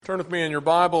Turn with me in your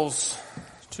Bibles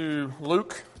to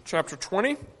Luke chapter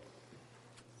 20.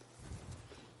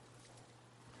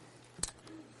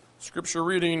 Scripture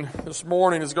reading this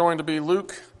morning is going to be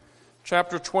Luke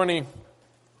chapter 20,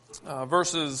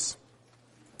 verses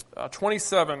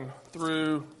 27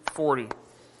 through 40.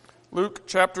 Luke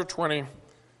chapter 20,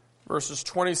 verses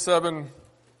 27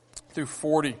 through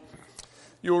 40.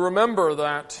 You'll remember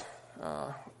that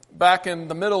back in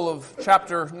the middle of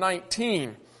chapter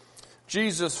 19,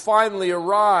 Jesus finally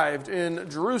arrived in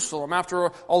Jerusalem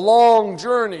after a long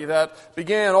journey that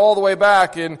began all the way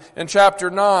back in chapter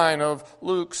 9 of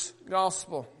Luke's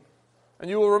Gospel. And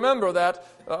you will remember that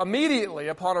immediately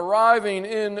upon arriving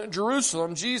in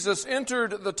Jerusalem, Jesus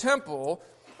entered the temple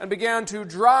and began to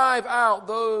drive out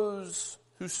those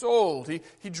who sold.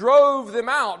 He drove them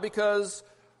out because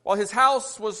while his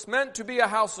house was meant to be a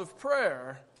house of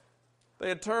prayer, they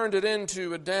had turned it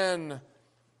into a den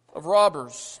of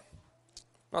robbers.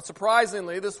 Not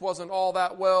surprisingly, this wasn't all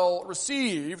that well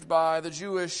received by the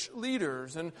Jewish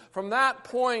leaders. And from that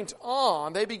point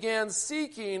on, they began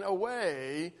seeking a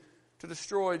way to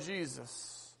destroy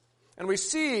Jesus. And we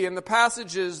see in the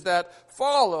passages that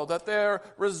follow that their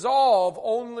resolve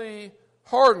only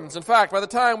hardens. In fact, by the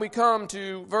time we come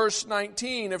to verse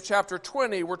 19 of chapter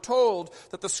 20, we're told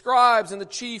that the scribes and the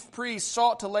chief priests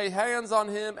sought to lay hands on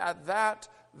him at that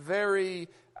very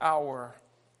hour.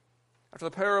 After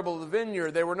the parable of the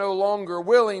vineyard, they were no longer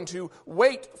willing to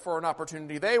wait for an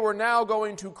opportunity. They were now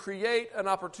going to create an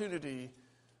opportunity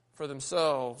for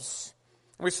themselves.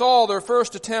 We saw their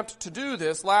first attempt to do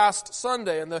this last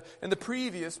Sunday in the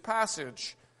previous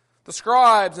passage. The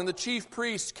scribes and the chief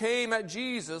priests came at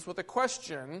Jesus with a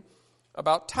question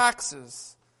about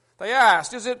taxes. They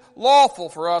asked, "Is it lawful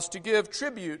for us to give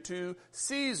tribute to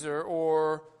Caesar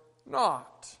or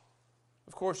not?"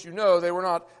 Of course, you know they were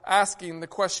not asking the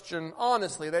question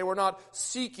honestly. They were not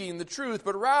seeking the truth,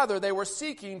 but rather they were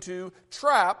seeking to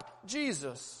trap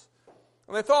Jesus.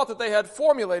 And they thought that they had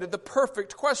formulated the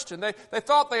perfect question. They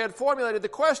thought they had formulated the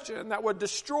question that would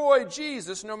destroy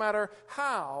Jesus no matter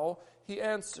how he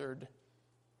answered.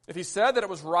 If he said that it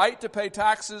was right to pay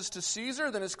taxes to Caesar,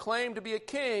 then his claim to be a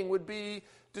king would be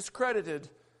discredited.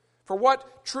 For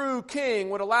what true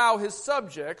king would allow his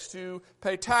subjects to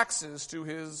pay taxes to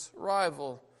his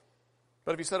rival?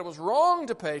 But if he said it was wrong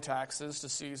to pay taxes to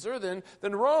Caesar, then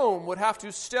Rome would have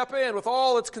to step in with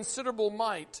all its considerable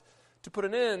might to put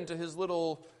an end to his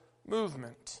little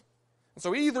movement. And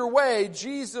so either way,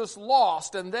 Jesus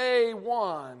lost and they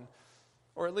won,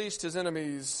 or at least his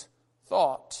enemies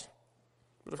thought.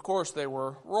 But of course they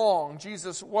were wrong.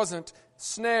 Jesus wasn't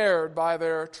snared by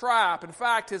their trap. In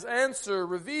fact, his answer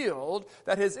revealed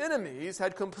that his enemies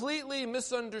had completely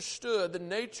misunderstood the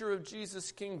nature of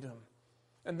Jesus' kingdom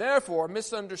and therefore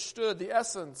misunderstood the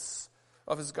essence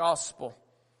of his gospel.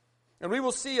 And we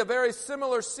will see a very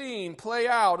similar scene play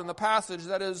out in the passage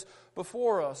that is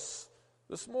before us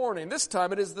this morning. This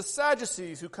time it is the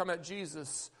Sadducees who come at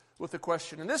Jesus with the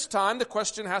question. And this time the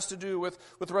question has to do with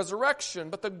resurrection,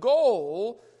 but the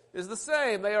goal is the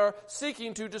same. They are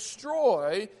seeking to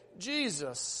destroy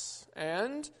Jesus,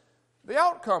 and the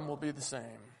outcome will be the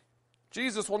same.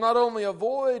 Jesus will not only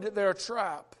avoid their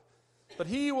trap, but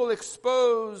he will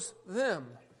expose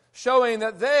them, showing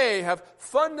that they have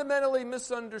fundamentally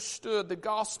misunderstood the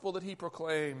gospel that he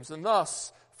proclaims, and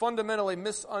thus fundamentally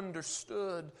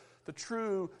misunderstood the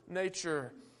true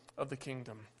nature of the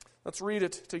kingdom. Let's read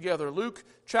it together. Luke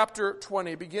chapter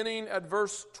 20, beginning at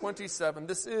verse 27.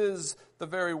 This is the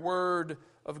very word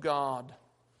of God.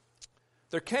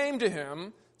 There came to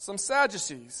him some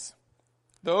Sadducees,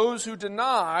 those who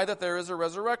deny that there is a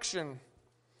resurrection.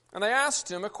 And they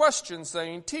asked him a question,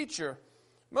 saying, "Teacher,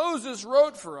 Moses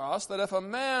wrote for us that if a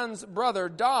man's brother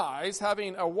dies,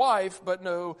 having a wife but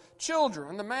no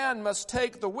children, the man must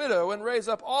take the widow and raise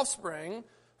up offspring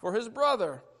for his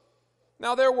brother.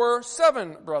 Now there were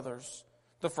 7 brothers.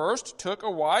 The first took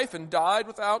a wife and died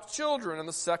without children, and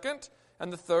the second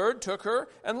and the third took her,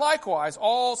 and likewise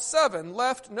all 7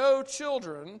 left no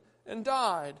children and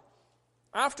died.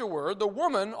 Afterward the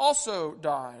woman also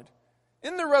died.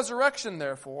 In the resurrection,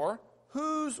 therefore,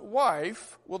 whose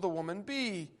wife will the woman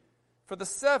be? For the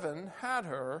 7 had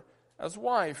her as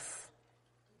wife."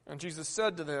 And Jesus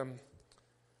said to them,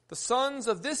 "The sons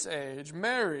of this age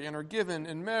marry and are given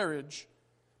in marriage.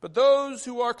 But those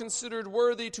who are considered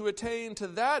worthy to attain to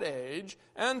that age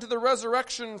and to the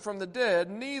resurrection from the dead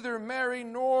neither marry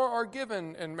nor are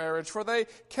given in marriage, for they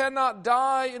cannot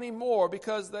die any more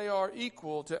because they are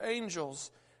equal to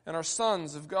angels and are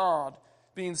sons of God,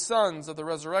 being sons of the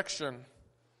resurrection.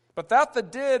 But that the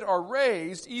dead are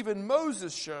raised, even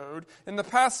Moses showed in the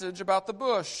passage about the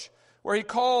bush, where he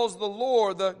calls the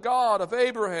Lord the God of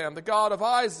Abraham, the God of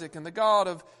Isaac, and the God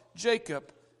of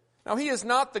Jacob. Now he is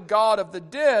not the God of the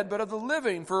dead, but of the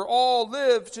living, for all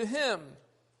live to him.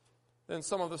 Then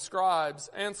some of the scribes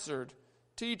answered,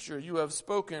 Teacher, you have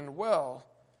spoken well,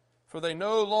 for they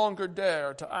no longer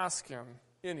dare to ask him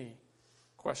any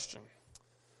question.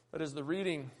 That is the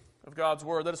reading of God's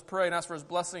word. Let us pray and ask for his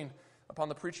blessing upon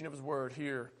the preaching of his word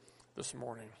here this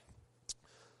morning.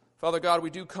 Father God, we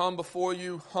do come before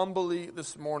you humbly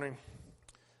this morning,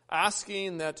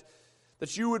 asking that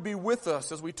you would be with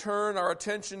us as we turn our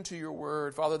attention to your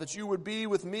word. Father, that you would be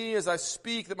with me as I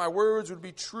speak, that my words would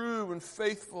be true and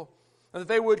faithful, and that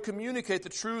they would communicate the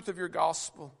truth of your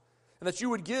gospel, and that you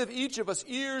would give each of us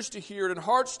ears to hear it and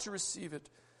hearts to receive it,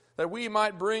 that we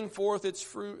might bring forth its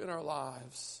fruit in our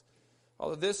lives.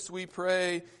 Father, this we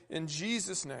pray in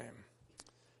Jesus' name.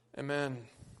 Amen.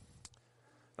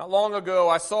 Not long ago,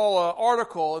 I saw an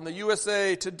article in the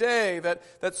USA Today that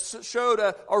showed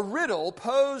a riddle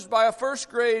posed by a first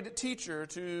grade teacher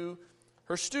to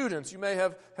her students. You may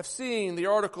have seen the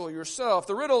article yourself.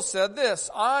 The riddle said this: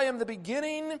 I am the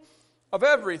beginning of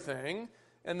everything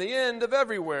and the end of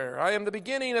everywhere. I am the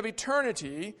beginning of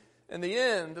eternity and the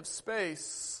end of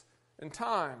space and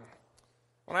time.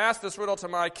 When I asked this riddle to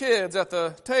my kids at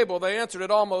the table, they answered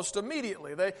it almost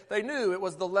immediately. They knew it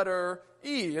was the letter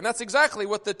E, and that's exactly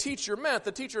what the teacher meant.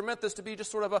 The teacher meant this to be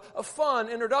just sort of a fun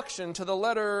introduction to the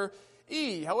letter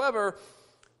E. However,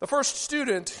 the first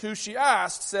student who she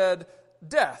asked said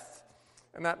death,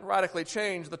 and that radically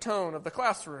changed the tone of the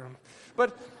classroom.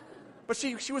 But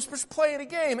she was just playing a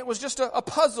game. It was just a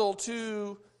puzzle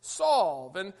to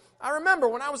solve. And I remember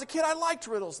when I was a kid, I liked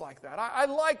riddles like that. I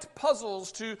liked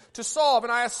puzzles to solve,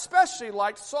 and I especially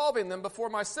liked solving them before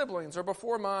my siblings or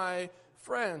before my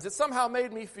friends. It somehow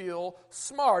made me feel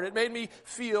smart. It made me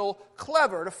feel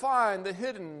clever to find the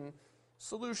hidden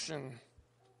solution.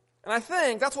 And I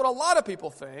think that's what a lot of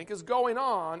people think is going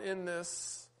on in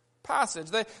this passage.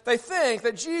 They think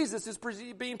that Jesus is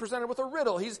being presented with a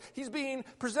riddle. He's being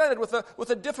presented with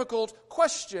a difficult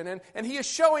question, and he is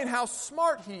showing how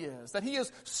smart he is, that he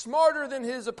is smarter than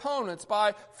his opponents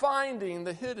by finding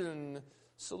the hidden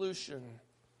solution.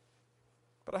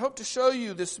 But I hope to show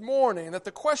you this morning that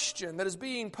the question that is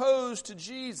being posed to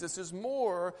Jesus is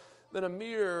more than a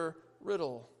mere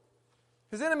riddle.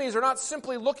 His enemies are not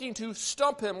simply looking to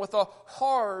stump him with a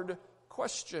hard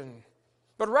question,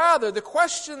 but rather the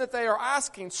question that they are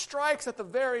asking strikes at the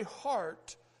very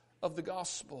heart of the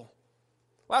gospel.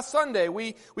 Last Sunday,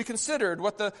 we considered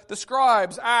what the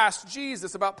scribes asked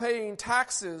Jesus about paying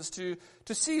taxes to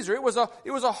Caesar. It was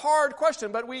a hard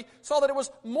question, but we saw that it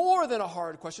was more than a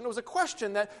hard question. It was a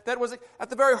question that was at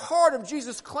the very heart of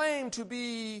Jesus' claim to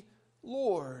be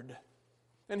Lord.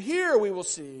 And here we will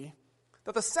see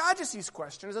that the Sadducees'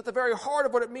 question is at the very heart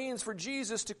of what it means for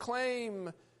Jesus to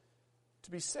claim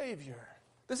to be Savior.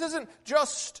 This isn't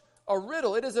just a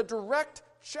riddle. It is a direct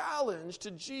challenge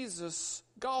to Jesus'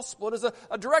 gospel. It is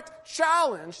a direct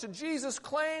challenge to Jesus'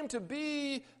 claim to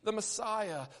be the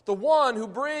Messiah, the one who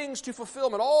brings to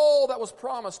fulfillment all that was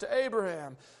promised to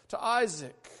Abraham, to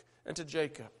Isaac, and to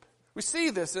Jacob. We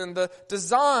see this in the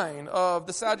design of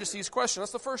the Sadducees' question.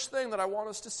 That's the first thing that I want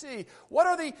us to see. What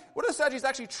are the Sadducees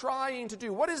actually trying to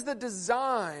do? What is the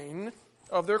design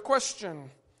of their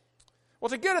question? Well,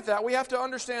 to get at that, we have to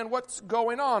understand what's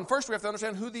going on. First, we have to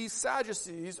understand who these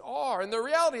Sadducees are. And the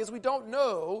reality is we don't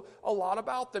know a lot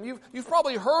about them. You've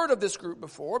probably heard of this group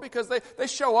before because they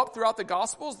show up throughout the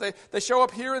Gospels. They show up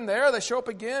here and there. They show up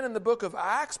again in the book of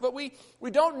Acts. But we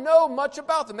don't know much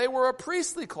about them. They were a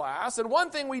priestly class. And one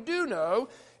thing we do know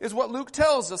is what Luke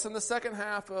tells us in the second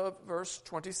half of verse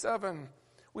 27.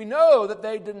 We know that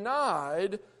they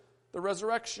denied the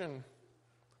resurrection.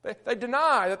 They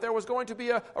deny that there was going to be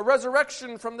a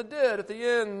resurrection from the dead at the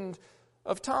end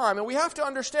of time. And we have to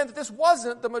understand that this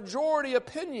wasn't the majority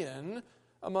opinion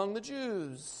among the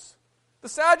Jews. The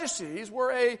Sadducees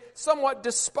were a somewhat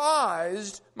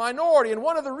despised minority, and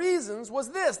one of the reasons was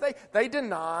this. They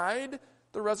denied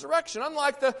the resurrection.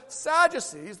 Unlike the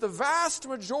Sadducees, the vast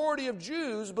majority of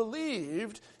Jews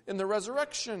believed in the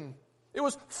resurrection. It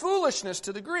was foolishness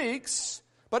to the Greeks,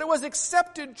 but it was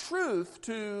accepted truth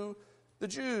to the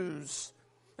Jews.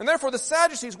 And therefore the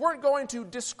Sadducees weren't going to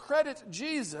discredit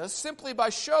Jesus simply by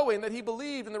showing that he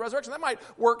believed in the resurrection. That might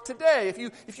work today.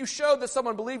 If you showed that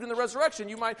someone believed in the resurrection,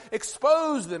 you might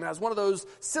expose them as one of those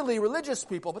silly religious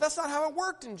people. But that's not how it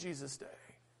worked in Jesus' day.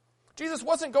 Jesus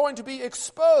wasn't going to be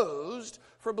exposed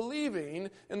for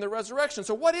believing in the resurrection.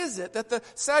 So what is it that the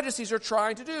Sadducees are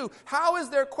trying to do? How is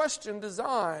their question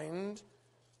designed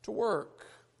to work?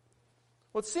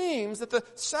 Well, it seems that the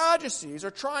Sadducees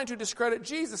are trying to discredit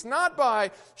Jesus not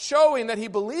by showing that he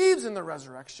believes in the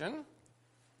resurrection,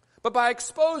 but by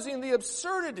exposing the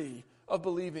absurdity of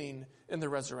believing in the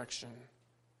resurrection.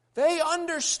 They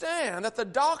understand that the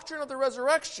doctrine of the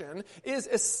resurrection is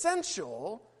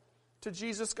essential to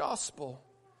Jesus' gospel.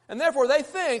 And therefore they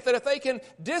think that if they can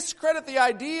discredit the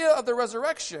idea of the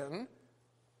resurrection,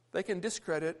 they can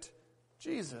discredit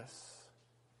Jesus.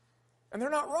 And they're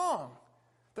not wrong.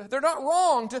 They're not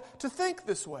wrong to think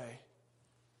this way.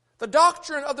 The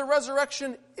doctrine of the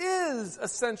resurrection is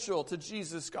essential to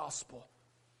Jesus' gospel.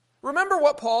 Remember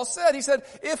what Paul said. He said,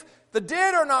 if the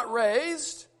dead are not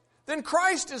raised, then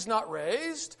Christ is not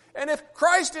raised. And if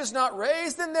Christ is not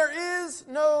raised, then there is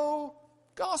no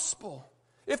gospel.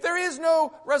 If there is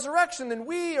no resurrection, then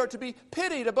we are to be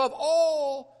pitied above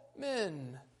all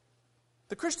men.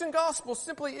 The Christian gospel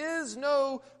simply is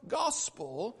no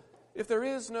gospel if there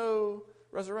is no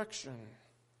resurrection.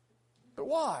 But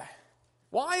why?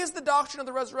 Why is the doctrine of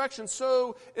the resurrection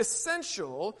so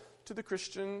essential to the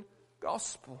Christian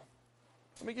gospel?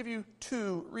 Let me give you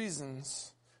two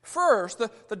reasons. First,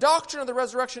 the doctrine of the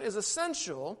resurrection is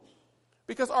essential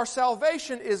because our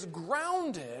salvation is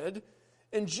grounded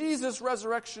in Jesus'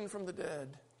 resurrection from the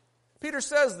dead. Peter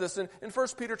says this in 1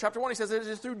 Peter chapter 1. He says, it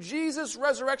is through Jesus'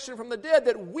 resurrection from the dead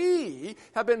that we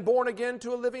have been born again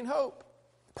to a living hope.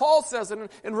 Paul says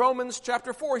it in Romans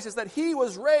chapter 4. He says that he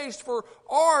was raised for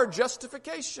our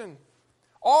justification.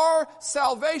 Our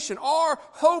salvation, our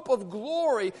hope of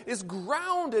glory is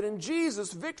grounded in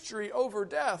Jesus' victory over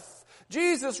death.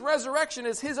 Jesus' resurrection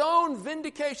is his own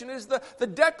vindication. It is the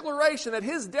declaration that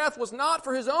his death was not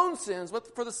for his own sins,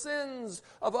 but for the sins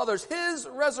of others. His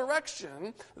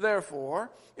resurrection, therefore,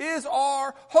 is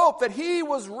our hope. That he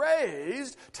was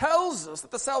raised tells us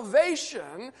that the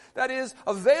salvation that is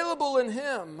available in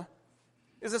him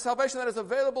is a salvation that is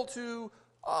available to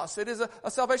us. It is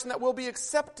a salvation that will be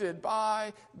accepted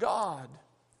by God.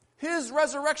 His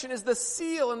resurrection is the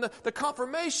seal and the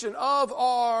confirmation of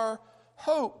our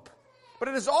hope. But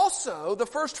it is also the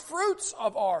first fruits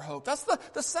of our hope. That's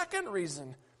the second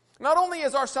reason. Not only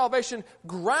is our salvation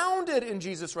grounded in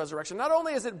Jesus' resurrection, not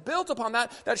only is it built upon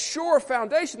that sure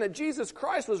foundation that Jesus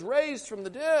Christ was raised from the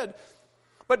dead,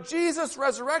 but Jesus'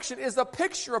 resurrection is a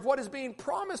picture of what is being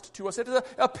promised to us. It is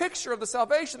a picture of the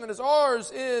salvation that is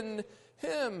ours in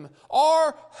him.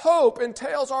 Our hope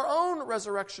entails our own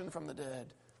resurrection from the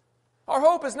dead. Our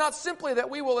hope is not simply that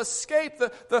we will escape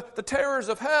the terrors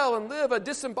of hell and live a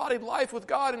disembodied life with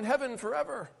God in heaven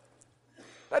forever.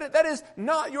 That is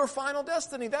not your final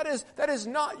destiny. That is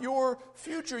not your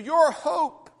future. Your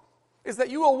hope is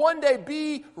that you will one day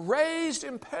be raised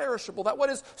imperishable. That what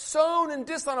is sown in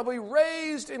dishonor will be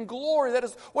raised in glory. That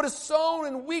is what is sown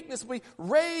in weakness will be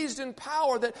raised in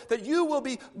power. That you will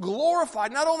be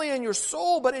glorified not only in your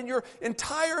soul but in your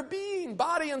entire being,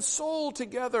 body and soul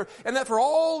together. And that for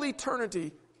all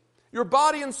eternity, your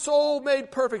body and soul made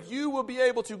perfect, you will be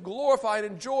able to glorify and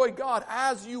enjoy God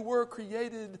as you were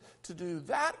created to do.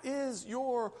 That is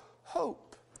your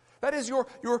hope. That is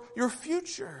your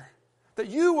future. That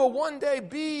you will one day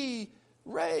be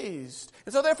raised.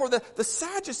 And so therefore the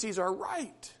Sadducees are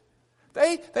right.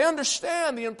 They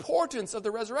understand the importance of the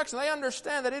resurrection. They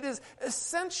understand that it is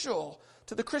essential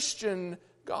to the Christian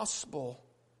gospel.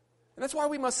 And that's why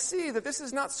we must see that this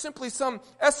is not simply some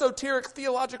esoteric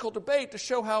theological debate to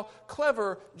show how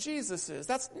clever Jesus is.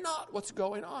 That's not what's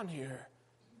going on here.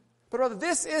 But rather,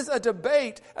 this is a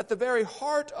debate at the very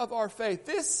heart of our faith.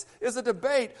 This is a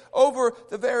debate over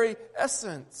the very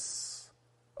essence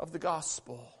of the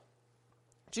gospel.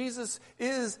 Jesus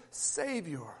is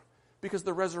Savior because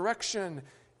the resurrection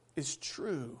is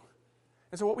true.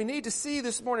 And so what we need to see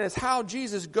this morning is how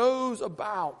Jesus goes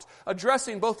about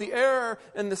addressing both the error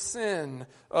and the sin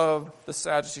of the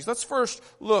Sadducees. Let's first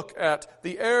look at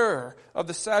the error of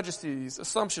the Sadducees'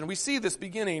 assumption. We see this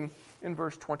beginning in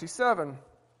verse 27.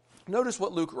 Notice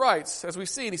what Luke writes. As we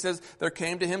see it, he says, there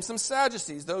came to him some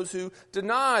Sadducees, those who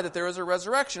deny that there is a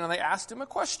resurrection, and they asked him a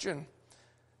question.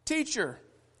 Teacher,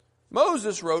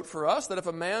 Moses wrote for us that if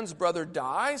a man's brother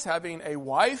dies, having a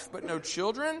wife but no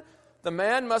children, the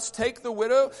man must take the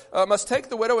widow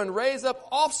and raise up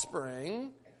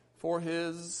offspring for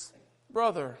his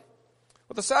brother.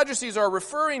 What the Sadducees are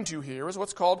referring to here is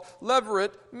what's called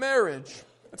levirate marriage.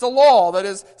 It's a law that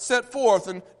is set forth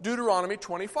in Deuteronomy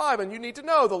 25, and you need to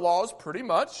know the law is pretty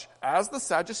much as the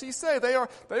Sadducees say. They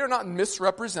are not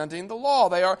misrepresenting the law.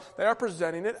 They are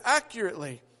presenting it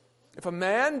accurately. If a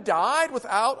man died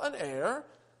without an heir,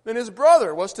 then his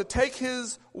brother was to take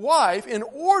his wife in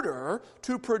order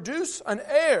to produce an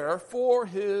heir for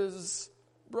his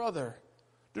brother.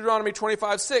 Deuteronomy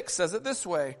 25:6 says it this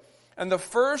way, And the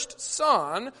first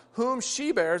son whom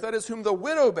she bears, that is, whom the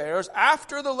widow bears,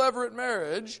 after the levirate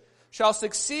marriage, shall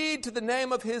succeed to the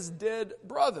name of his dead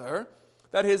brother,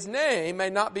 that his name may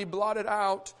not be blotted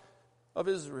out of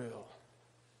Israel.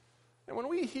 And when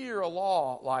we hear a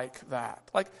law like that,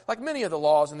 like many of the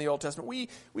laws in the Old Testament,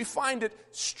 we find it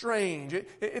strange.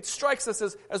 It strikes us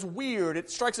as weird. It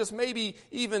strikes us maybe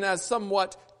even as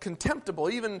somewhat contemptible,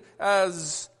 even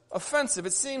as offensive.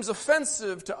 It seems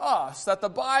offensive to us that the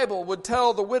Bible would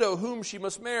tell the widow whom she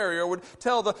must marry, or would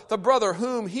tell the brother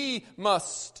whom he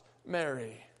must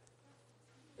marry.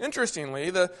 Interestingly,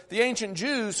 the ancient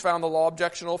Jews found the law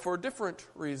objectionable for different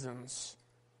reasons.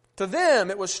 To them,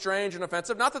 it was strange and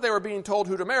offensive. Not that they were being told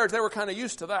who to marry. They were kind of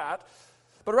used to that.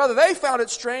 But rather, they found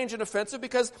it strange and offensive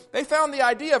because they found the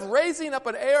idea of raising up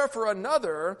an heir for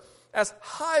another as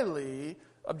highly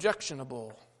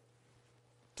objectionable.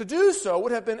 To do so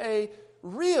would have been a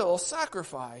real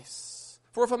sacrifice.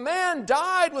 For if a man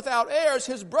died without heirs,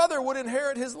 his brother would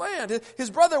inherit his land.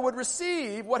 His brother would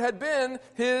receive what had been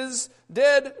his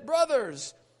dead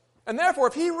brother's. And therefore,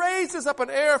 if he raises up an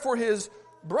heir for his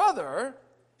brother,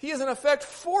 he is in effect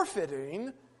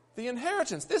forfeiting the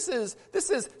inheritance. This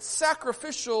is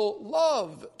sacrificial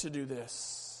love to do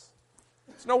this.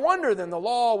 It's no wonder then the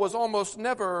law was almost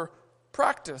never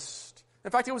practiced. In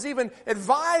fact, it was even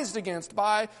advised against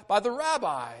by the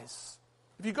rabbis.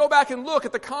 If you go back and look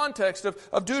at the context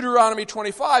of Deuteronomy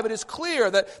 25, it is clear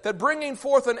that bringing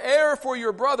forth an heir for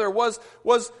your brother was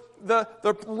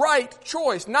the right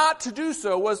choice. Not to do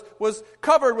so was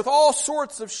covered with all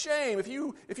sorts of shame. If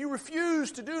you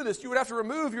refused to do this, you would have to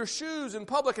remove your shoes in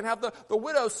public and have the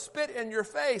widow spit in your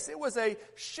face. It was a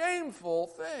shameful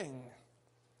thing.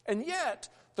 And yet,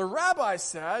 the rabbis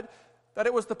said that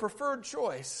it was the preferred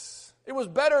choice. It was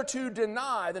better to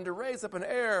deny than to raise up an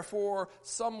heir for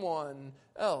someone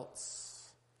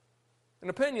else. And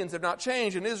opinions have not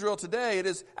changed. In Israel today, it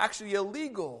is actually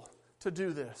illegal to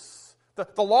do this.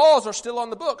 The laws are still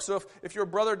on the book. So if your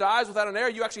brother dies without an heir,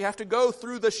 you actually have to go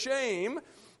through the shame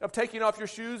of taking off your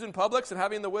shoes in Publix and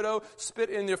having the widow spit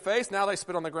in your face. Now they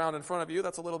spit on the ground in front of you.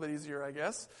 That's a little bit easier, I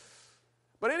guess.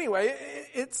 But anyway,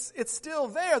 it's still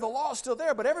there. The law is still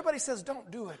there. But everybody says, don't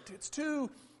do it. It's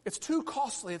too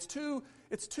costly. It's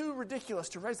too ridiculous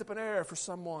to raise up an heir for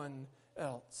someone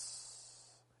else.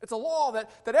 It's a law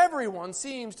that everyone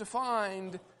seems to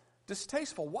find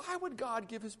distasteful. Why would God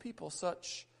give his people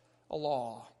such a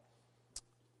law?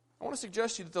 I want to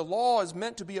suggest to you that the law is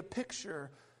meant to be a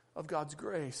picture of God's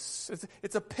grace.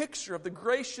 It's a picture of the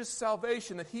gracious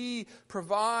salvation that he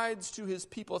provides to his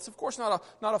people. It's of course not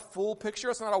a full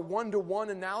picture. It's not a one-to-one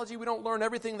analogy. We don't learn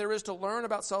everything there is to learn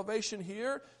about salvation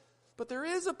here. But there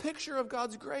is a picture of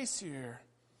God's grace here.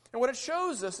 And what it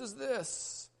shows us is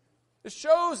this. It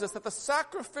shows us that the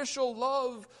sacrificial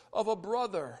love of a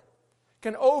brother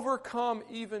can overcome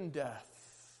even death.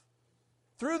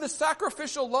 Through the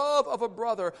sacrificial love of a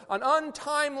brother, an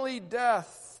untimely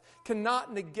death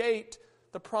cannot negate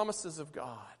the promises of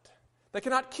God. They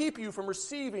cannot keep you from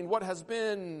receiving what has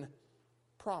been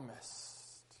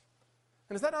promised.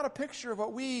 And is that not a picture of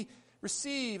what we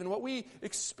receive and what we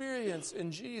experience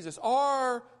in Jesus?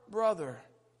 Our brother,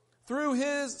 through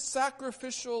his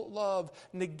sacrificial love,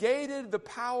 negated the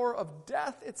power of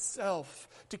death itself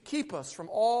to keep us from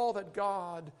all that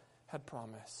God had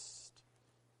promised.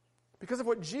 Because of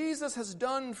what Jesus has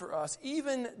done for us,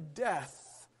 even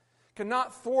death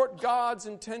cannot thwart God's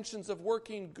intentions of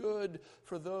working good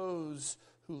for those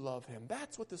who love him.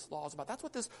 That's what this law is about. That's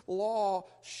what this law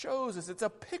shows us. It's a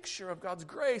picture of God's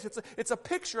grace. It's a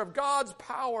picture of God's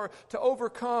power to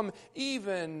overcome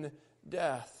even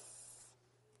death.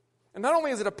 And not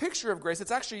only is it a picture of grace, it's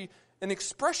actually an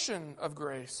expression of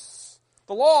grace.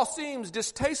 The law seems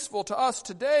distasteful to us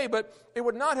today, but it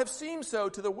would not have seemed so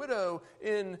to the widow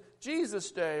in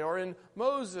Jesus' day or in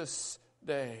Moses'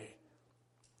 day.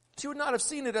 She would not have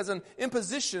seen it as an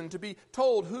imposition to be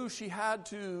told who she had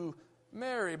to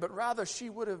marry, but rather she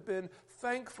would have been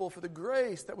thankful for the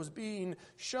grace that was being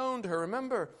shown to her.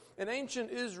 Remember, in ancient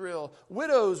Israel,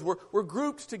 widows were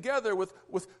grouped together with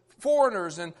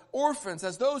foreigners and orphans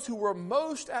as those who were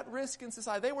most at risk in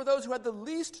society. They were those who had the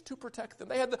least to protect them.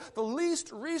 They had the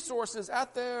least resources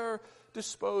at their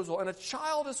disposal, and a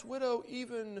childless widow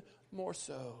even more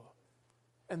so.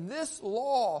 And this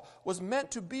law was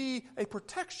meant to be a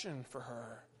protection for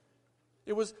her.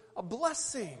 It was a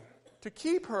blessing to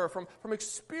keep her from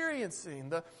experiencing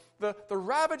the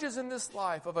ravages in this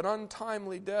life of an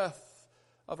untimely death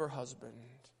of her husband.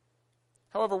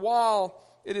 However, while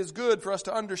it is good for us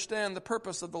to understand the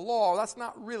purpose of the law, that's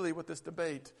not really what this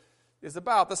debate is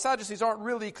about. The Sadducees aren't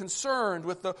really concerned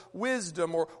with the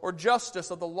wisdom or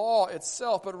justice of the law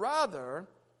itself, but rather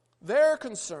their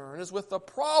concern is with the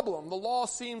problem the law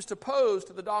seems to pose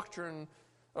to the doctrine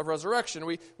of resurrection.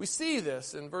 We see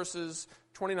this in verses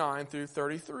 29 through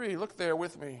 33. Look there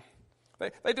with me.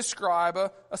 They describe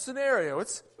a scenario.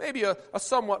 It's maybe a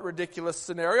somewhat ridiculous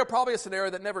scenario, probably a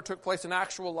scenario that never took place in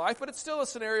actual life, but it's still a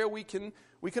scenario we can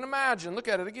imagine. Look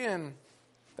at it again.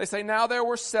 They say, now there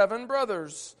were 7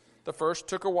 brothers. The first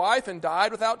took a wife and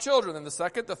died without children. Then the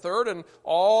second, the third, and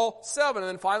all 7. And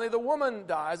then finally the woman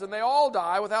dies, and they all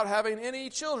die without having any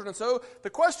children. And so the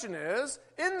question is,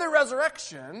 in the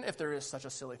resurrection, if there is such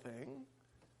a silly thing,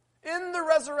 in the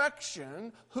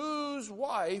resurrection, whose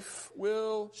wife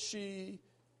will she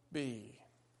be?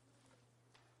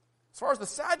 As far as the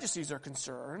Sadducees are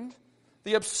concerned,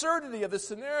 the absurdity of this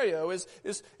scenario is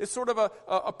sort of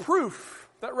a proof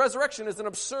that resurrection is an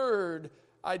absurd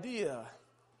idea.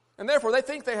 And therefore, they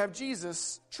think they have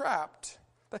Jesus trapped.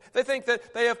 They think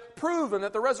that they have proven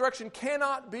that the resurrection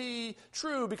cannot be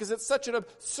true because it's such an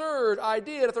absurd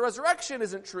idea. If the resurrection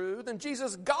isn't true, then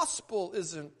Jesus' gospel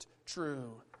isn't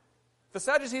true. The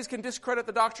Sadducees can discredit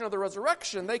the doctrine of the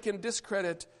resurrection. They can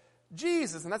discredit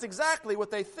Jesus. And that's exactly what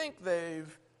they think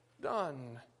they've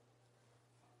done.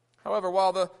 However,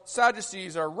 while the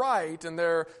Sadducees are right in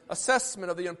their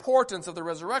assessment of the importance of the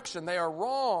resurrection, they are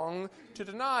wrong to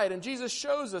deny it. And Jesus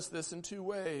shows us this in 2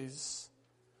 ways.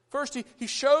 First, he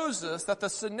shows us that the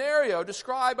scenario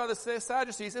described by the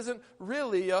Sadducees isn't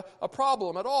really a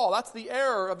problem at all. That's the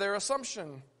error of their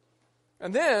assumption.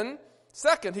 And then,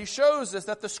 second, he shows us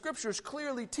that the Scriptures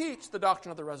clearly teach the doctrine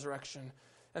of the resurrection.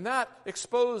 And that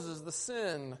exposes the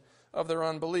sin of their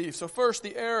unbelief. So first,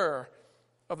 the error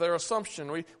of their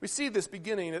assumption. We see this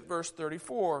beginning at verse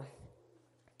 34.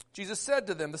 Jesus said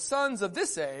to them, the sons of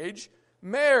this age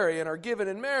marry and are given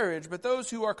in marriage, but those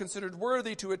who are considered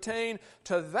worthy to attain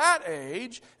to that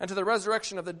age and to the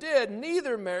resurrection of the dead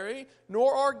neither marry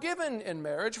nor are given in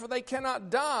marriage, for they cannot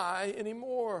die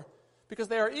anymore, because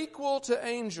they are equal to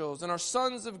angels and are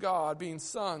sons of God, being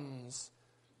sons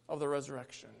of the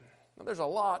resurrection. Now, there's a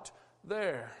lot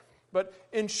there. But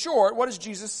in short, what is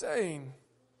Jesus saying?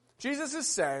 Jesus is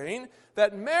saying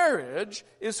that marriage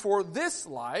is for this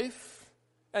life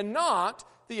and not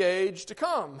the age to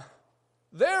come.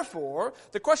 Therefore,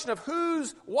 the question of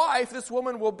whose wife this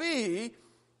woman will be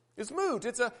is moot.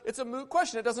 It's a moot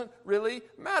question. It doesn't really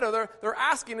matter. They're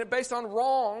asking it based on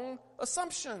wrong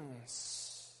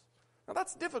assumptions. Now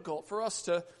that's difficult for us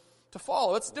to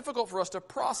follow. It's difficult for us to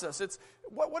process.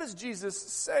 What is Jesus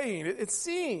saying? It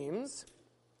seems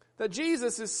that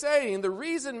Jesus is saying the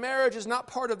reason marriage is not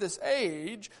part of this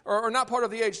age, or not part of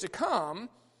the age to come,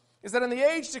 is that in the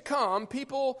age to come,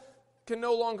 people can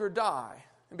no longer die.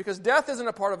 And because death isn't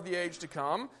a part of the age to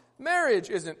come, marriage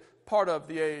isn't part of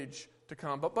the age to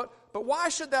come. But why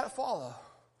should that follow?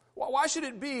 Why should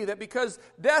it be that because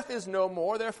death is no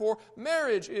more, therefore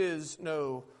marriage is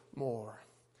no more?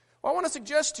 Well, I want to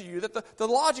suggest to you that the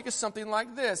logic is something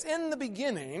like this. In the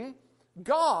beginning,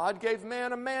 God gave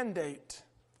man a mandate.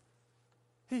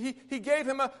 He gave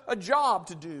him a job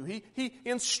to do. He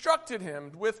instructed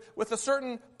him with a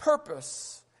certain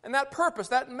purpose. And that purpose,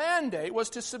 that mandate,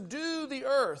 was to subdue the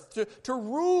earth, to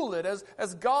rule it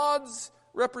as God's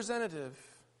representative.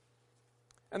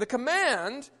 And the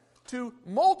command to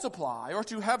multiply or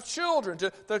to have children,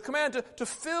 the command to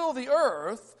fill the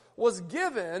earth, was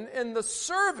given in the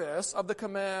service of the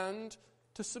command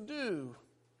to subdue.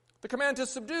 The command to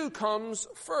subdue comes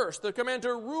first. The command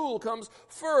to rule comes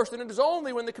first. And it is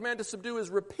only when the command to subdue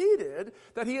is repeated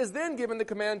that he is then given the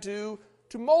command to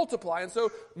multiply. And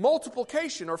so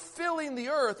multiplication or filling the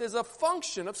earth is a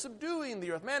function of subduing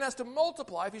the earth. Man has to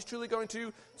multiply if he's truly going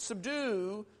to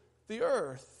subdue the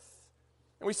earth.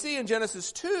 And we see in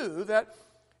Genesis 2 that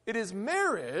it is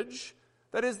marriage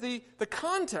that is the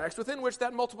context within which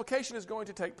that multiplication is going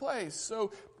to take place.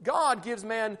 So God gives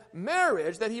man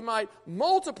marriage that he might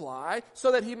multiply,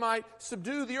 so that he might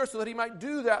subdue the earth, so that he might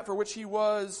do that for which he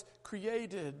was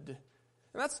created.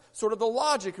 And that's sort of the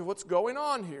logic of what's going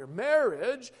on here.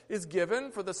 Marriage is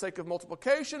given for the sake of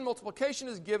multiplication. Multiplication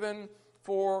is given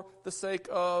for the sake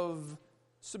of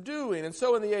subduing. And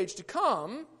so in the age to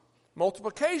come,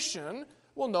 multiplication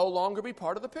will no longer be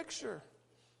part of the picture.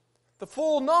 The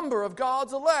full number of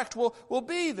God's elect will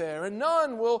be there, and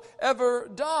none will ever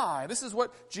die. This is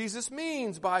what Jesus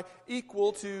means by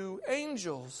equal to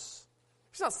angels.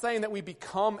 He's not saying that we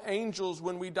become angels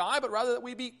when we die, but rather that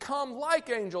we become like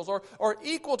angels or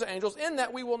equal to angels, in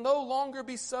that we will no longer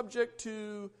be subject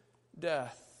to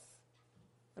death.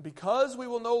 And because we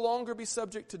will no longer be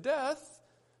subject to death,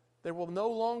 there will no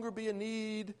longer be a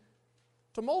need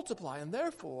to multiply, and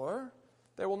therefore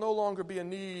there will no longer be a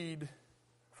need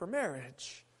for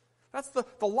marriage. That's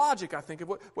the logic, I think, of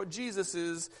what Jesus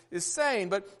is saying.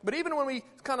 But even when we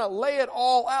kind of lay it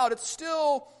all out, it's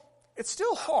still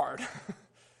hard.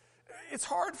 It's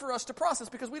hard for us to process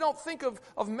because we don't think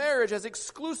of marriage as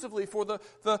exclusively for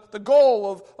the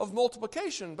goal of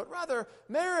multiplication, but rather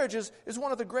marriage is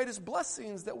one of the greatest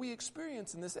blessings that we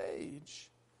experience in this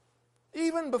age.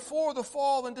 Even before the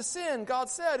fall into sin, God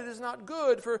said it is not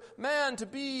good for man to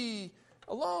be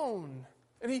alone.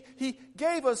 And He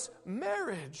gave us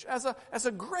marriage as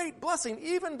a great blessing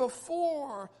even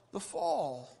before the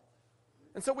fall.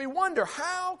 And so we wonder,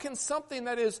 how can something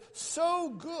that is so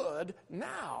good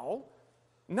now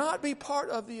not be part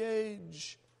of the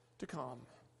age to come?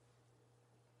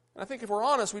 And I think if we're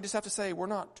honest, we just have to say we're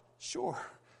not sure.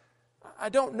 I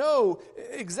don't know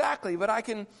exactly, but I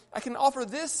can offer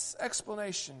this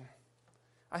explanation.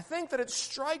 I think that it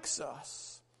strikes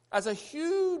us as a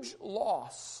huge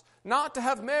loss not to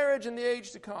have marriage in the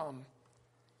age to come,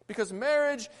 because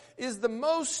marriage is the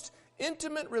most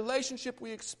intimate relationship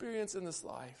we experience in this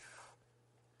life.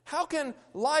 How can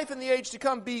life in the age to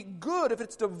come be good if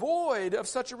it's devoid of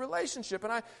such a relationship?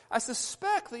 And I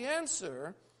suspect the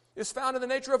answer is found in the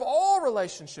nature of all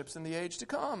relationships in the age to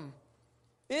come.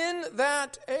 In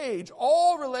that age,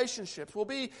 all relationships will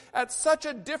be at such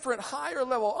a different, higher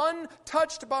level,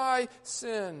 untouched by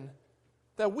sin,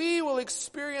 that we will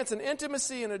experience an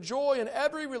intimacy and a joy in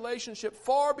every relationship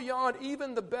far beyond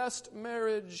even the best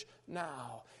marriage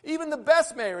now. Even the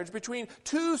best marriage between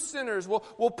two sinners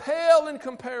will pale in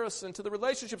comparison to the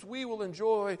relationships we will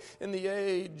enjoy in the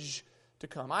age to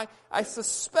come. I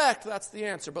suspect that's the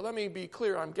answer, but let me be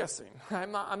clear, I'm guessing.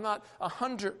 I'm not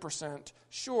 100%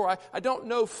 sure. I don't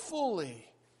know fully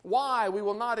why we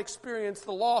will not experience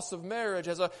the loss of marriage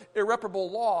as an irreparable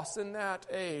loss in that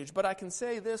age. But I can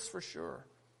say this for sure.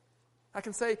 I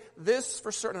can say this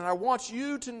for certain, and I want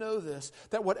you to know this,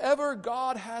 that whatever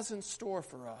God has in store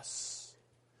for us,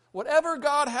 whatever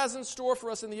God has in store for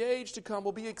us in the age to come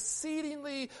will be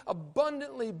exceedingly,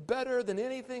 abundantly better than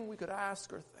anything we could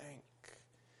ask or think.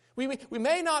 We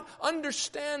may not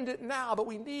understand it now, but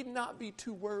we need not be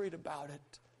too worried about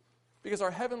it, because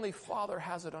our Heavenly Father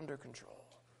has it under control.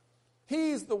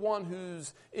 He's the one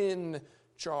who's in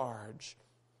charge.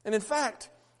 And in fact,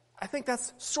 I think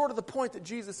that's sort of the point that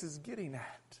Jesus is getting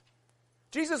at.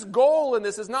 Jesus' goal in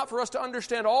this is not for us to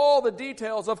understand all the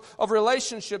details of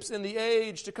relationships in the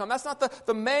age to come. That's not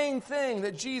the main thing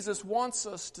that Jesus wants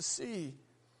us to see.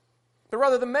 But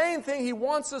rather, the main thing He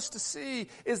wants us to see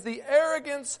is the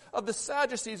arrogance of the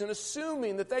Sadducees in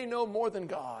assuming that they know more than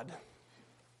God.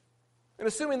 And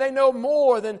assuming they know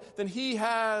more than He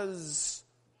has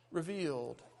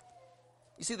revealed.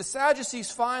 You see, the Sadducees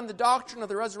find the doctrine of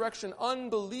the resurrection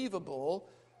unbelievable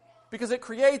because it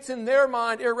creates in their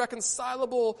mind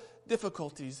irreconcilable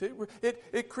difficulties.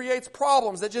 It creates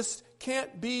problems that just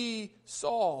can't be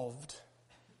solved.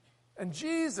 And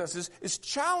Jesus is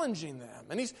challenging them,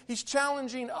 and He's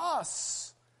challenging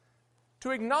us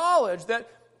to acknowledge that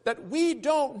we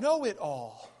don't know it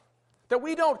all. That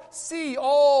we don't see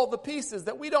all the pieces,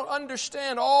 that we don't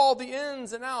understand all the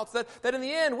ins and outs, that in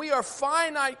the end we are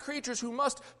finite creatures who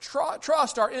must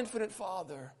trust our infinite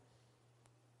Father.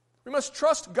 We must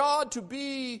trust God to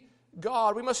be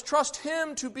God. We must trust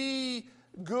Him to be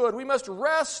good. We must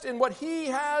rest in what He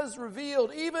has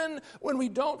revealed, even when we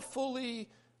don't fully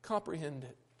comprehend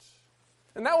it.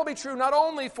 And that will be true not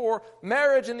only for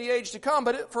marriage in the age to come,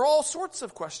 but for all sorts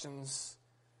of questions.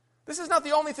 This is not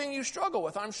the only thing you struggle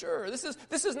with, I'm sure. This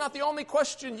is not the only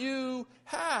question you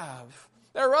have.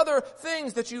 There are other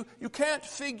things that you can't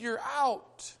figure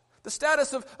out. The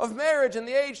status of marriage in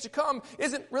the age to come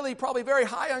isn't really probably very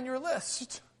high on your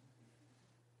list.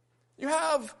 You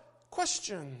have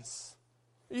questions.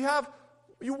 You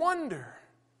wonder.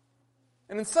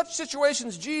 And in such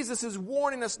situations, Jesus is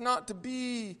warning us not to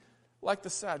be like the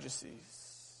Sadducees.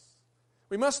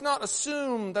 We must not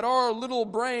assume that our little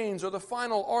brains are the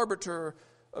final arbiter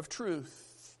of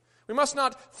truth. We must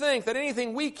not think that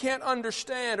anything we can't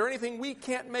understand or anything we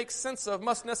can't make sense of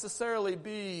must necessarily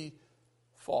be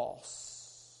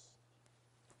false.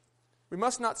 We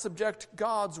must not subject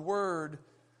God's word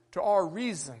to our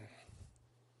reason,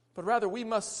 but rather we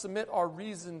must submit our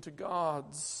reason to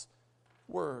God's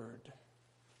word.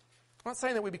 I'm not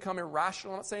saying that we become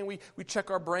irrational. I'm not saying we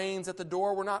check our brains at the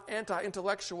door. We're not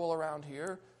anti-intellectual around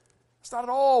here. It's not at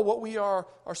all what we are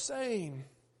saying.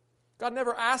 God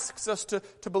never asks us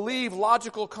to believe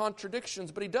logical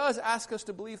contradictions, but He does ask us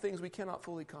to believe things we cannot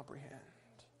fully comprehend.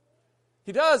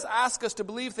 He does ask us to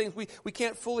believe things we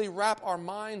can't fully wrap our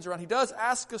minds around. He does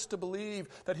ask us to believe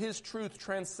that His truth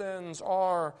transcends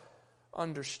our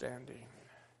understanding.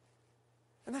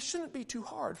 And that shouldn't be too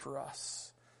hard for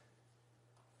us.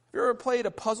 Have you ever played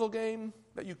a puzzle game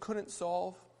that you couldn't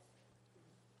solve?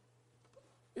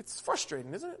 It's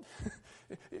frustrating, isn't it?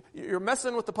 You're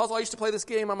messing with the puzzle. I used to play this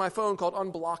game on my phone called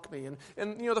Unblock Me.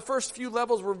 And the first few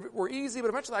levels were easy, but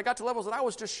eventually I got to levels that I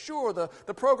was just sure the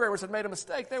programmers had made a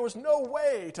mistake. There was no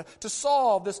way to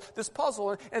solve this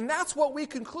puzzle. And that's what we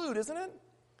conclude, isn't it?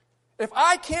 If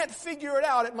I can't figure it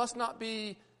out, it must not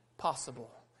be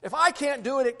possible. If I can't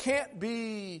do it, it can't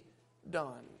be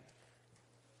done.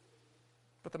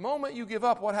 But the moment you give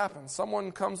up, what happens?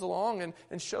 Someone comes along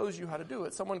and shows you how to do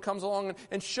it. Someone comes along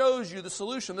and shows you the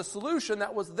solution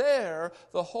that was there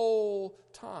the whole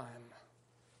time.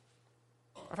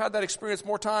 I've had that experience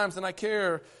more times than I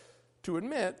care to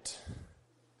admit.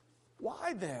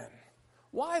 Why then?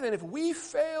 Why then, if we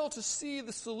fail to see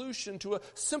the solution to a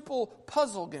simple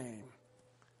puzzle game,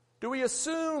 do we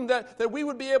assume that we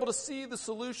would be able to see the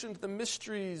solution to the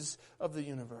mysteries of the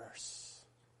universe?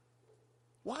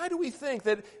 Why do we think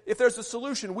that if there's a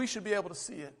solution, we should be able to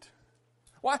see it?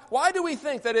 Why do we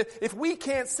think that if we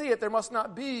can't see it, there must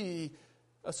not be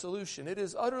a solution? It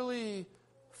is utterly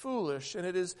foolish and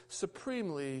it is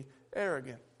supremely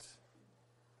arrogant.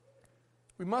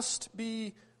 We must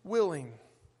be willing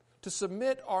to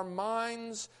submit our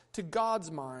minds to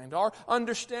God's mind, our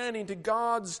understanding to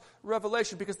God's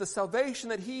revelation, because the salvation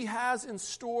that He has in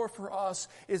store for us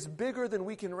is bigger than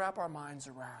we can wrap our minds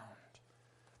around.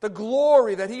 The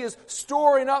glory that He is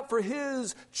storing up for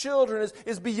His children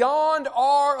is beyond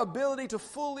our ability to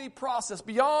fully process,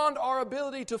 beyond our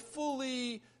ability to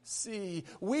fully see.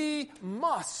 We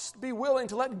must be willing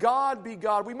to let God be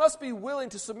God. We must be willing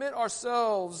to submit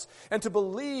ourselves and to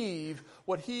believe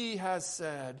what He has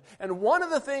said. And one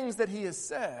of the things that He has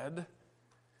said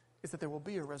is that there will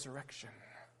be a resurrection.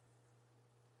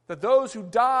 That those who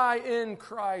die in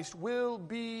Christ will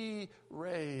be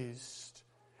raised.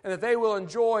 And that they will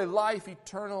enjoy life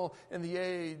eternal in the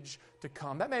age to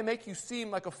come. That may make you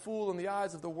seem like a fool in the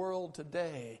eyes of the world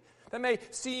today. That may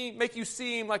make you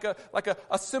seem like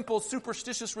a simple,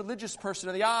 superstitious religious person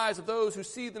in the eyes of those who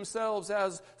see themselves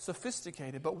as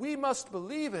sophisticated. But we must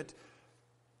believe it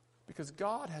because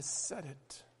God has said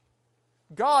it.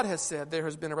 God has said there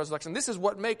has been a resurrection. This is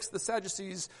what makes the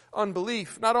Sadducees'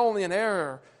 unbelief not only an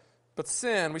error, but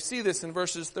sin. We see this in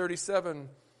verses 37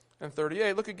 and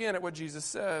 38. Look again at what Jesus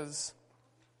says.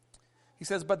 He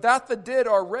says, "But that the dead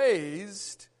are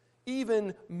raised,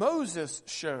 even Moses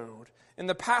showed." In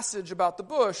the passage about the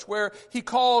bush, where he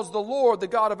calls the Lord the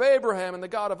God of Abraham and the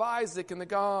God of Isaac and the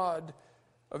God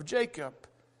of Jacob.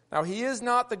 Now He is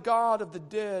not the God of the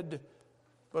dead,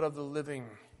 but of the living.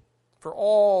 For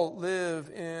all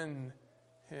live in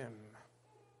Him.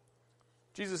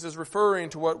 Jesus is referring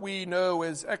to what we know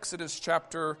as Exodus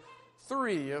chapter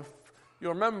 3.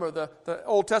 You'll remember the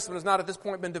Old Testament has not at this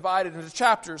point been divided into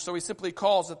chapters, so he simply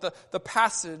calls it the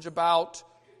passage about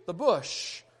the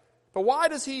bush. But why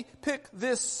does he pick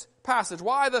this passage?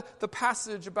 Why the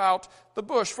passage about the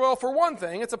bush? Well, for one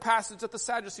thing, it's a passage that the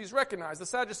Sadducees recognized. The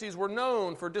Sadducees were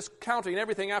known for discounting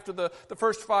everything after the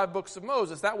first 5 books of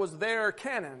Moses. That was their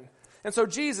canon. And so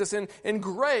Jesus, in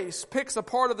grace, picks a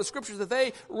part of the Scriptures that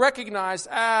they recognized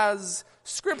as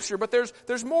Scripture. But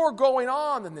there's more going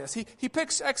on than this. He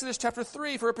picks Exodus chapter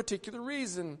 3 for a particular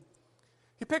reason.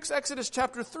 He picks Exodus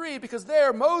chapter 3 because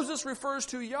there Moses refers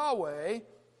to Yahweh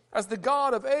as the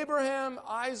God of Abraham,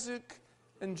 Isaac,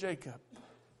 and Jacob.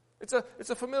 It's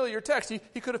a familiar text.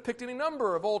 He could have picked any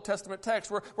number of Old Testament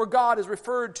texts where God is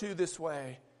referred to this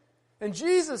way. And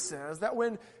Jesus says that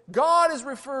when God is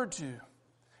referred to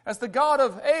as the God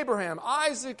of Abraham,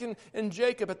 Isaac, and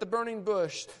Jacob at the burning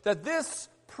bush, that this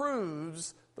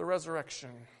proves the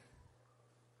resurrection.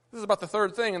 This is about the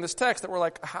third thing in this text that we're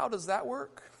like, how does that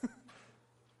work?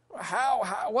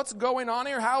 How what's going on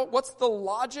here? What's the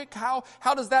logic? How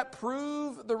does that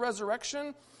prove the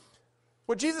resurrection?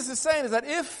 What Jesus is saying is that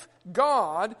if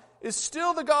God is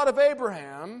still the God of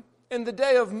Abraham in the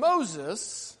day of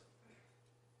Moses,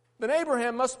 then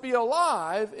Abraham must be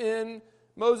alive in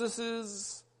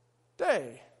Moses'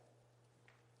 day.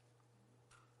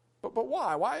 But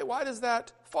why? Why does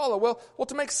that follow? Well,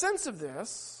 to make sense of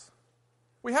this,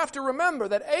 we have to remember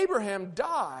that Abraham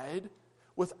died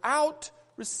without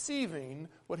receiving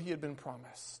what he had been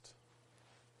promised.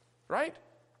 Right?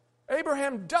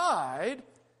 Abraham died,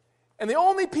 and the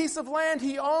only piece of land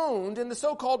he owned in the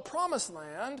so-called promised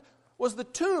land was the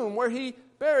tomb where he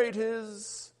buried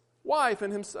his wife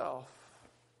and himself.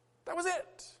 That was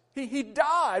it. He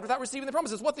died without receiving the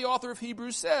promises. What the author of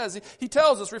Hebrews says. He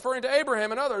tells us, referring to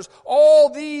Abraham and others, all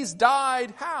these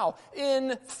died how?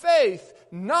 In faith,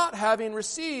 not having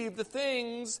received the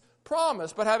things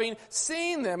promised, but having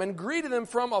seen them and greeted them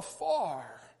from afar.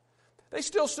 They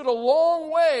still stood a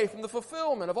long way from the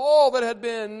fulfillment of all that had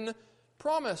been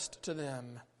promised to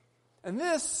them. And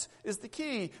this is the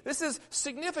key. This is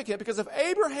significant because if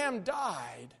Abraham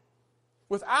died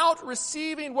without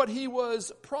receiving what he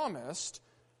was promised,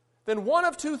 then one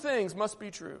of two things must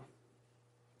be true.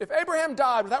 If Abraham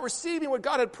died without receiving what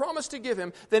God had promised to give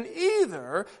him, then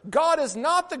either God is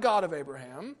not the God of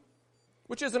Abraham,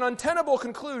 which is an untenable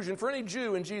conclusion for any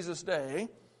Jew in Jesus' day,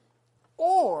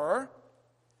 or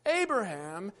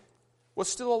Abraham was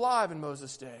still alive in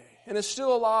Moses' day and is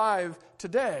still alive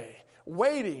today,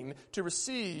 waiting to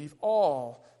receive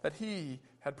all that he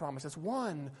had promised. It's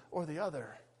one or the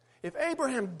other. If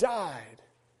Abraham died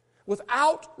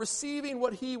without receiving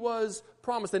what he was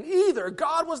promised, then either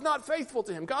God was not faithful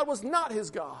to him, God was not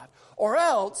his God, or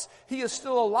else he is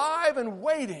still alive and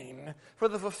waiting for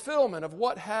the fulfillment of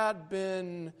what had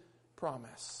been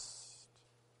promised.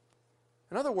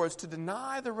 In other words, to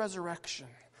deny the resurrection,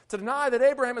 to deny that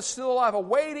Abraham is still alive,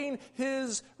 awaiting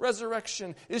his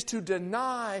resurrection, is to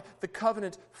deny the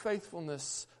covenant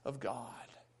faithfulness of God.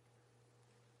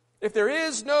 If there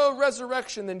is no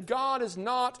resurrection, then God is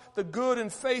not the good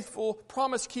and faithful,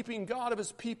 promise-keeping God of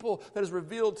his people that is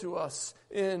revealed to us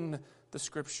in the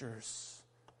Scriptures.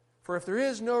 For if there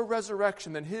is no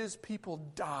resurrection, then his people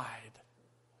died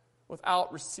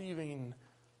without receiving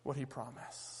what he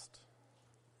promised.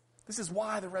 This is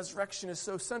why the resurrection is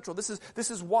so central. This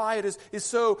is why it is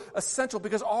so essential,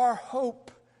 because our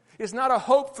hope is not a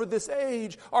hope for this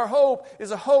age. Our hope is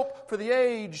a hope for the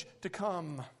age to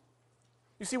come.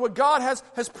 You see, what God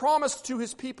has promised to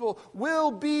his people will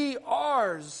be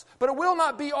ours, but it will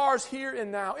not be ours here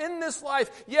and now. In this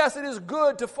life, yes, it is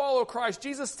good to follow Christ.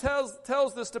 Jesus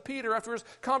tells this to Peter after his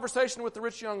conversation with the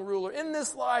rich young ruler. In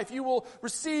this life, you will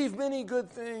receive many good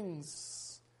things.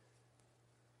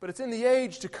 But it's in the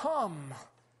age to come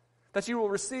that you will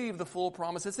receive the full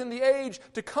promise. It's in the age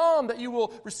to come that you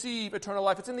will receive eternal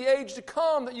life. It's in the age to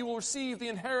come that you will receive the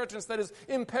inheritance that is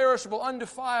imperishable,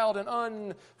 undefiled, and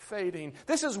unfading.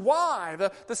 This is why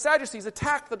the Sadducees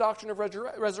attacked the doctrine of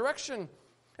resurrection.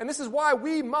 And this is why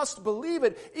we must believe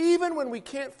it, even when we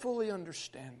can't fully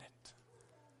understand it.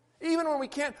 Even when we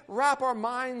can't wrap our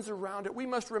minds around it, we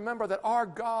must remember that our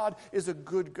God is a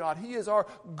good God. He is our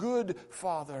good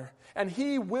Father. And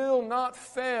He will not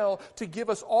fail to give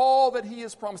us all that He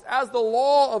has promised. As the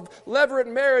law of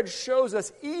levirate marriage shows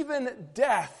us, even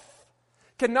death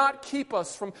cannot keep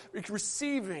us from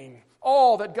receiving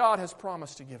all that God has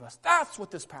promised to give us. That's what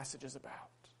this passage is about.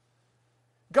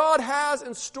 God has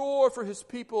in store for His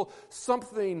people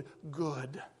something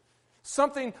good,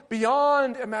 something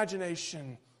beyond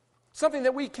imagination, something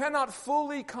that we cannot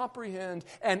fully comprehend,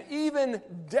 and even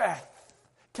death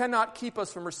cannot keep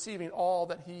us from receiving all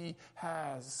that He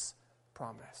has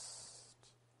promised.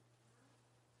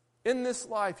 In this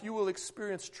life, you will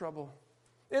experience trouble.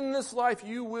 In this life,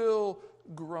 you will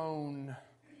groan.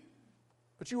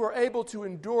 But you are able to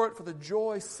endure it for the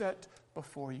joy set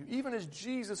before you. Even as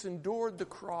Jesus endured the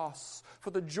cross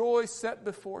for the joy set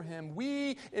before Him,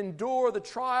 we endure the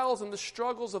trials and the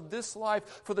struggles of this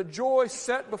life for the joy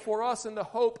set before us in the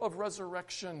hope of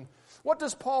resurrection. What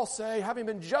does Paul say? Having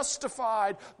been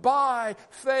justified by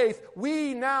faith,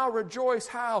 we now rejoice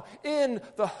how? In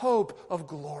the hope of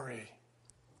glory.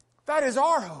 That is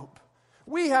our hope.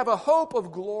 We have a hope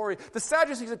of glory. The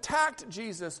Sadducees attacked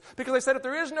Jesus because they said if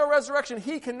there is no resurrection,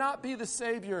 He cannot be the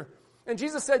Savior. And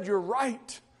Jesus said, you're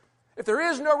right. If there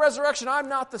is no resurrection, I'm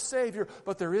not the Savior,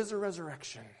 but there is a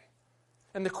resurrection.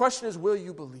 And the question is, will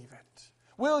you believe it?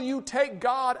 Will you take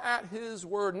God at His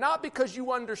word? Not because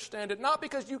you understand it, not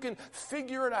because you can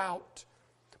figure it out,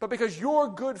 but because your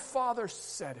good Father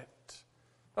said it.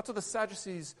 That's what the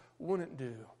Sadducees wouldn't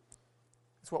do.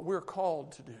 It's what we're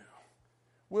called to do.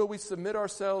 Will we submit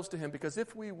ourselves to Him? Because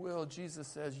if we will, Jesus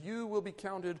says, you will be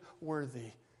counted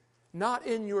worthy, not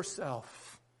in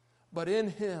yourself, but in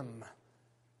Him,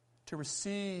 to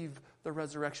receive the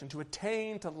resurrection, to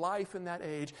attain to life in that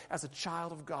age as a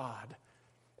child of God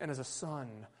and as a son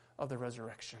of the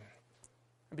resurrection.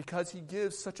 And because He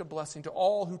gives such a blessing to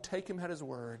all who take Him at His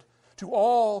word, to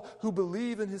all who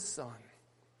believe in His Son,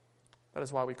 that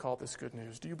is why we call this good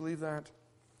news. Do you believe that?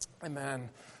 Amen.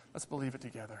 Let's believe it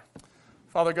together.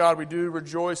 Father God, we do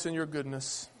rejoice in Your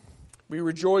goodness. We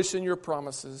rejoice in Your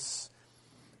promises.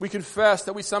 We confess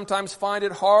that we sometimes find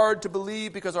it hard to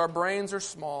believe because our brains are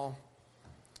small.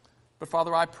 But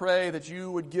Father, I pray that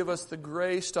You would give us the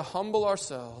grace to humble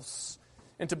ourselves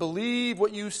and to believe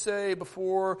what you say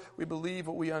before we believe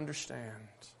what we understand.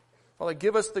 Father,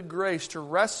 give us the grace to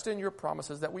rest in your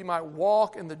promises, that we might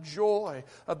walk in the joy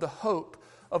of the hope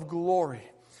of glory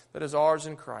that is ours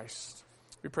in Christ.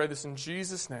 We pray this in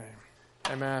Jesus' name.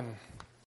 Amen.